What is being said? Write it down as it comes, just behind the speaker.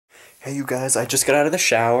Hey you guys, I just got out of the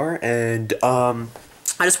shower and I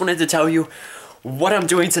just wanted to tell you what I'm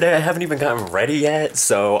doing today. I haven't even gotten ready yet,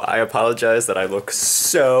 so I apologize that I look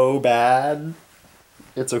so bad.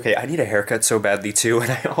 It's okay, I need a haircut so badly too,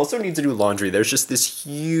 and I also need to do laundry. There's just this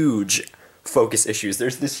huge focus issues.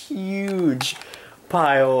 There's this huge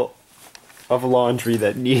pile of laundry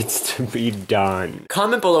that needs to be done.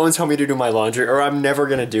 Comment below and tell me to do my laundry or I'm never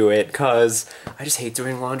gonna do it because I just hate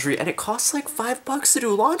doing laundry and it costs like $5 to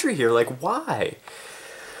do laundry here. Like, why?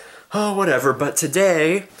 Oh, whatever. But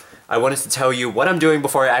today, I wanted to tell you what I'm doing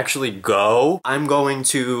before I actually go. I'm going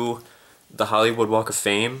to the Hollywood Walk of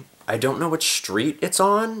Fame. I don't know which street it's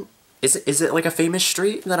on. Is it like a famous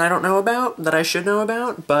street that I don't know about, that I should know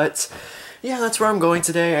about? But yeah, that's where I'm going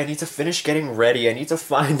today. I need to finish getting ready. I need to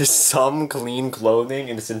find some clean clothing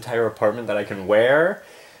in this entire apartment that I can wear.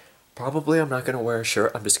 Probably I'm not gonna wear a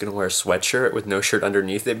shirt. I'm just gonna wear a sweatshirt with no shirt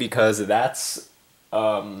underneath it because that's,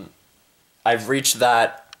 I've reached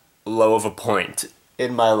that low of a point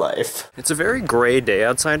in my life. It's a very gray day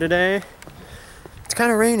outside today. It's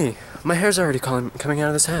kind of rainy. My hair's already coming out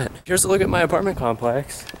of this hat. Here's a look at my apartment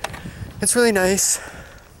complex. It's really nice.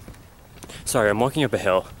 Sorry, I'm walking up a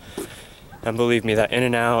hill. And believe me, that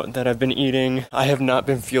In-N-Out that I've been eating, I have not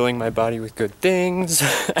been fueling my body with good things,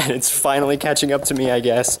 and it's finally catching up to me, I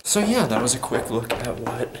guess. So yeah, that was a quick look at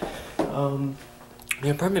what the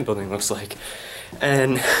apartment building looks like.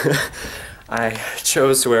 And I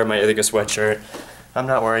chose to wear my Ithaca sweatshirt. I'm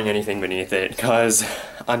not wearing anything beneath it, because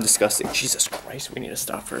I'm disgusting. Jesus Christ, we need to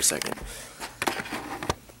stop for a second.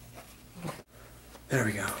 There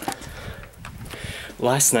we go.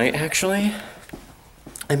 Last night, actually,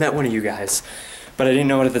 I met one of you guys, but I didn't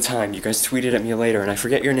know it at the time. You guys tweeted at me later, and I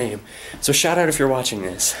forget your name. So shout out if you're watching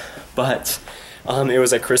this. But it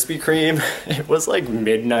was at Krispy Kreme. It was like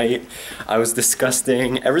midnight. I was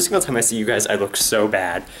disgusting. Every single time I see you guys, I look so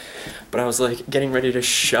bad. But I was like getting ready to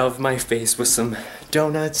shove my face with some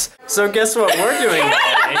donuts. So guess what we're doing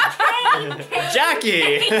today?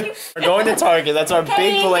 Jackie! We're going to Target. That's our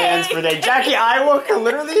big plans for today. Jackie, I will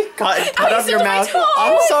literally cut up your mouth.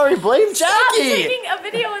 I'm sorry, blame Jackie! Stop taking a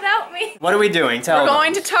video without me. What are we doing? Tell them. We're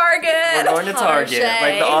going to Target. We're going to Target,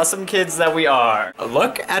 like the awesome kids that we are.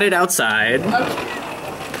 Look at it outside. Okay.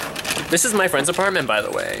 This is my friend's apartment, by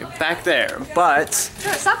the way, back there, but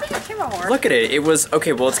stop being a camera whore. Look at it. It was,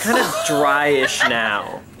 okay, well, it's kind of dryish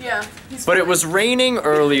now. Yeah. But it was raining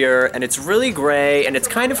earlier, and it's really gray, and it's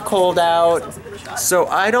kind of cold out, so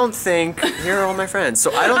I don't think, here are all my friends,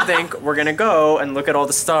 so I don't think we're gonna go and look at all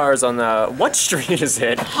the stars on the, what street is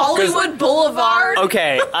it? Hollywood Boulevard.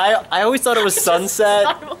 Okay, I always thought it was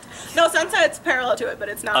Sunset. No, Sunset's parallel to it, but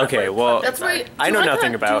it's not. Okay, well, that's right. I know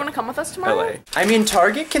nothing about. Do you want to come with us tomorrow? LA. I mean,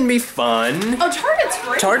 Target can be fun. Oh, Target's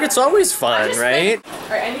great. Target's always fun, right?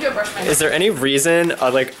 Alright, I need to go brush my hair. Is there any reason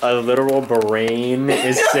like a literal brain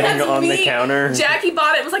is sitting on the counter? Jackie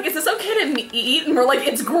bought it. Was like, is this okay to eat? And we're like,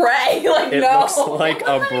 it's gray. Like, it no. Looks like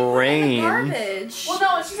a brain. Garbage. Well,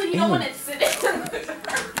 no, it's just like you don't want it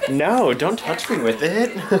sitting. No, don't touch me with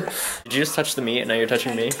it. Did you just touch the meat and now you're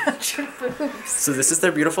touching me? Touch your boobs. So this is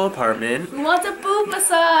their beautiful apartment. What's a boob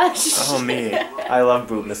massage? Oh me, I love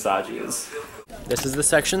boob massages. This is the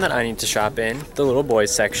section that I need to shop in, the little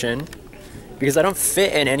boys section, because I don't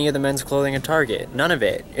fit in any of the men's clothing at Target. None of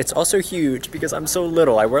it. It's also huge because I'm so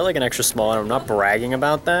little. I wear like an extra small and I'm not bragging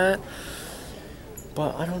about that.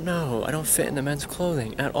 But I don't know, I don't fit in the men's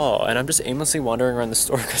clothing at all. And I'm just aimlessly wandering around the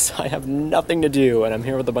store because I have nothing to do and I'm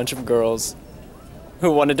here with a bunch of girls who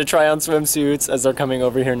wanted to try on swimsuits as they're coming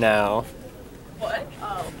over here now. What?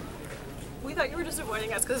 Oh. We thought you were just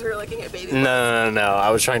avoiding us because we were looking at baby. No, I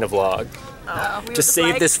was trying to vlog. Oh. To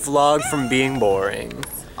save this vlog from being boring.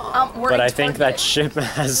 But I think that ship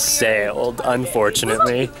has sailed,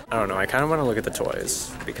 unfortunately. I don't know, I kind of want to look at the toys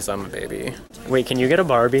because I'm a baby. Wait, can you get a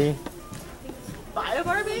Barbie? Buy a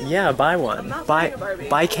Barbie? Yeah, buy one. I'm not buying a Barbie.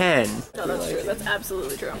 Buy Ken. No, that's true. That's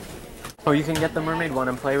absolutely true. Or you can get the mermaid one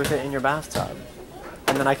and play with it in your bathtub.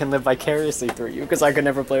 And then I can live vicariously through you because I could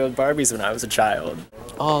never play with Barbies when I was a child.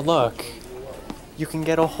 Oh, look. You can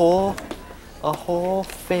get a whole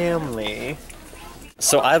family.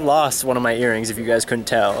 So I lost one of my earrings, if you guys couldn't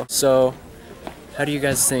tell. So how do you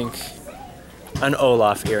guys think an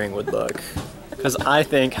Olaf earring would look? Because I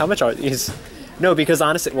think, how much are these? No, because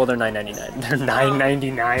honestly, well, they're $9.99. They're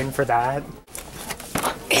 $9.99 for that.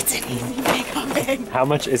 It's an easy makeup bag. How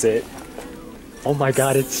much is it? Oh my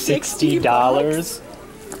god, it's $60.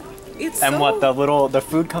 It's and so... what, the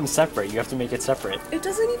food comes separate. You have to make it separate. It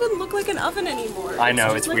doesn't even look like an oven anymore. I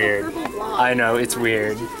know, it's like weird. I know, it's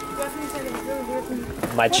weird.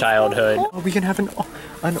 My childhood. Oh, we can have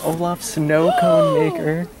an Olaf snow cone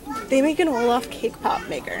maker. They make an Olaf cake pop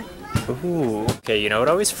maker. Ooh. Okay, you know what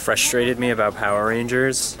always frustrated me about Power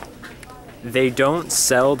Rangers? They don't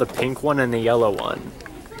sell the pink one and the yellow one.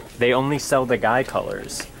 They only sell the guy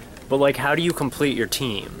colors. But like, how do you complete your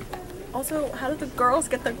team? Also, how did the girls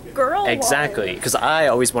get the girl Exactly, because I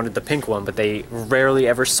always wanted the pink one, but they rarely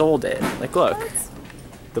ever sold it. Like, look,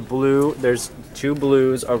 the blue, there's 2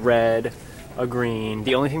 blues, a red, a green.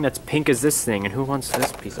 The only thing that's pink is this thing, and who wants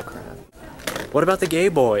this piece of crap? What about the gay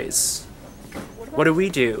boys? What do we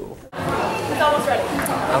do? It's almost ready.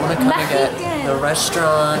 I want to come and get the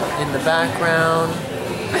restaurant in the background.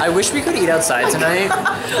 I wish we could eat outside tonight.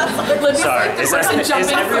 Sorry, Is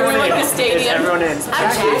everyone like the stadium? Is everyone in?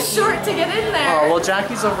 I'm too short to get in there. Oh, well,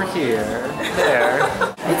 Jackie's over here. There.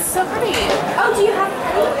 It's so pretty. Oh, do you have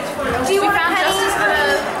penny? Do you want a penny? Justice for the...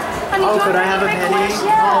 Honey, Oh, do you could I want have a to make penny? wish?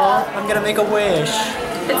 Yeah. Oh, I'm gonna make a wish.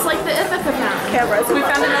 It's like the Ithaca fountain. Cameras. We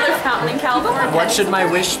found another fountain in California. What should my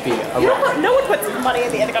wish be? No one puts money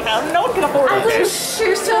in the Ithaca fountain. No one can afford it. Here's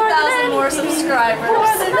to 1,000 more subscribers.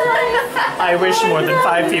 I wish more than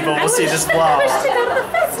 5 people will see this vlog. To go to the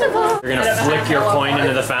festival. You're gonna flick your coin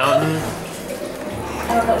into the fountain.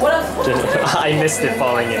 I missed it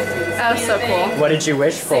falling in. That was so cool. What did you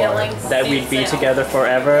wish for? Sailing. That we'd be together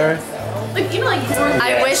forever? Like, you know, like...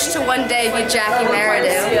 I wish to one day be Jackie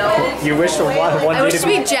Merridew. You wish for one I day wish to to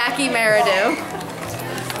be Jackie Merridew.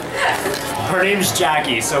 Her name's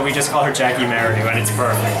Jackie, so we just call her Jackie Merridew, and it's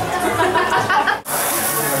perfect.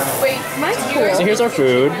 Wait, mine's cool. So here's our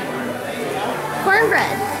food.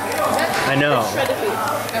 Cornbread. I know.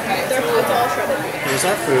 Okay. Their food's all shredded. Here's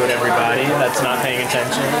our food, everybody that's not paying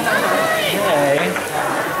attention. Hey.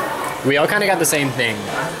 We all kind of got the same thing.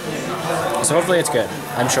 So hopefully it's good.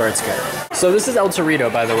 I'm sure it's good. So this is El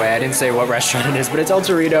Torito, by the way. I didn't say what restaurant it is, but it's El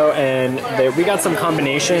Torito, and we got some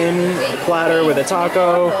combination platter with a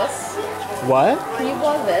taco. What? Can you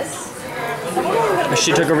vlog this?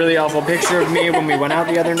 She took a really awful picture of me when we went out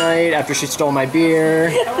the other night after she stole my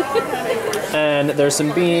beer. And there's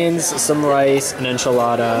some beans, some rice, an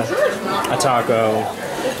enchilada, a taco,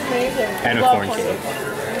 and a corn cake.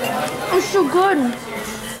 It's so good.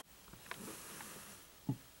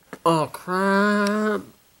 Oh crap!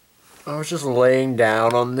 I was just laying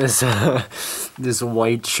down on this this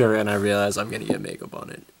white shirt and I realized I'm gonna get makeup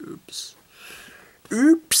on it. Oops.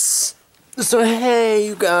 Oops! So hey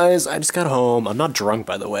you guys, I just got home. I'm not drunk,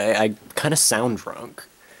 by the way. I kind of sound drunk.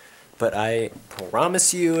 But I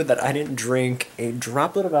promise you that I didn't drink a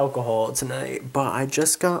droplet of alcohol tonight. But I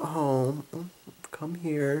just got home. Come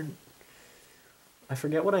here. I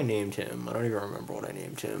forget what I named him. I don't even remember what I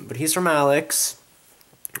named him. But he's from Alex.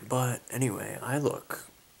 But anyway, I look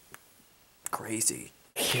crazy.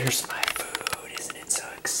 Here's my food. Isn't it so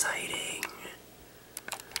exciting?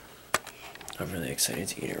 I'm really excited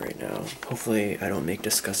to eat it right now. Hopefully I don't make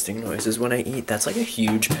disgusting noises when I eat. That's like a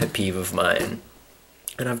huge pet peeve of mine.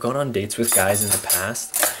 And I've gone on dates with guys in the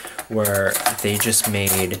past where they just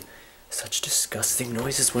made such disgusting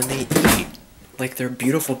noises when they eat. Like, they're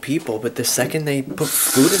beautiful people, but the second they put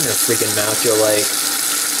food in their freaking mouth, you're like,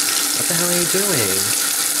 what the hell are you doing?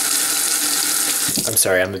 I'm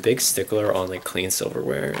sorry, I'm a big stickler on like clean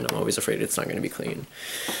silverware, and I'm always afraid it's not going to be clean.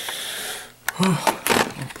 I'll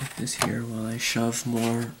put this here while I shove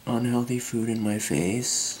more unhealthy food in my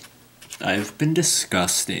face. I've been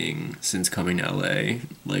disgusting since coming to LA,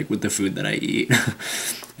 like with the food that I eat.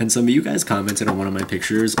 And some of you guys commented on one of my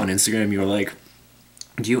pictures on Instagram. You were like,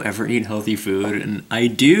 do you ever eat healthy food? And I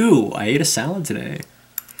do. I ate a salad today.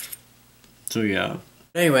 So yeah.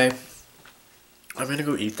 Anyway, I'm gonna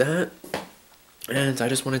go eat that. And I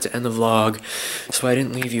just wanted to end the vlog so I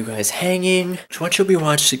didn't leave you guys hanging. What should we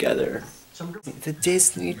watch together? The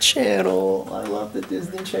Disney Channel. I love the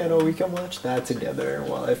Disney Channel. We can watch that together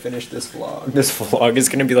while I finish this vlog. This vlog is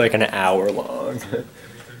gonna be like an hour long.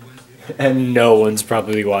 And no one's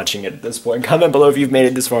probably watching it at this point. Comment below if you've made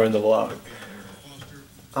it this far in the vlog.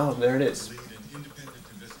 Oh, there it is.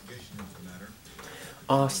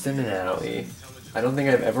 Austin and Ally. I don't think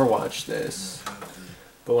I've ever watched this.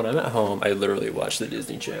 But when I'm at home, I literally watch the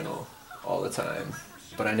Disney Channel all the time.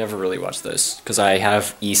 But I never really watch this because I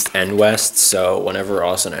have East and West, so whenever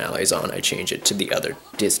Austin and Ally's on, I change it to the other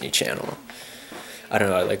Disney Channel. I don't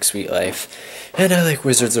know, I like Sweet Life, and I like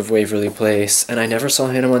Wizards of Waverly Place, and I never saw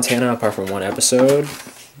Hannah Montana apart from one episode,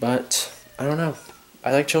 but I don't know.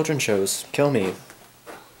 I like children's shows. Kill me.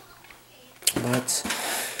 But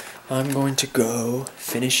I'm going to go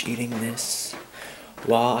finish eating this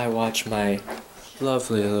while I watch my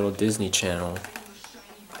lovely little Disney Channel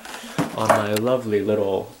on my lovely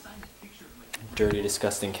little dirty,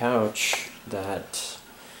 disgusting couch that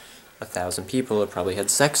 1,000 people have probably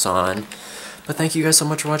had sex on. But thank you guys so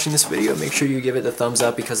much for watching this video. Make sure you give it the thumbs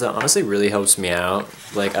up because that honestly really helps me out.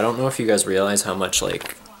 Like, I don't know if you guys realize how much,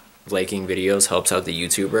 like, liking videos helps out the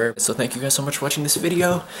YouTuber. So thank you guys so much for watching this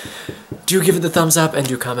video. Do give it the thumbs up and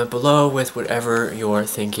do comment below with whatever you're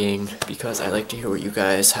thinking because I like to hear what you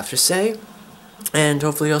guys have to say. And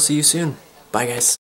hopefully I'll see you soon. Bye guys.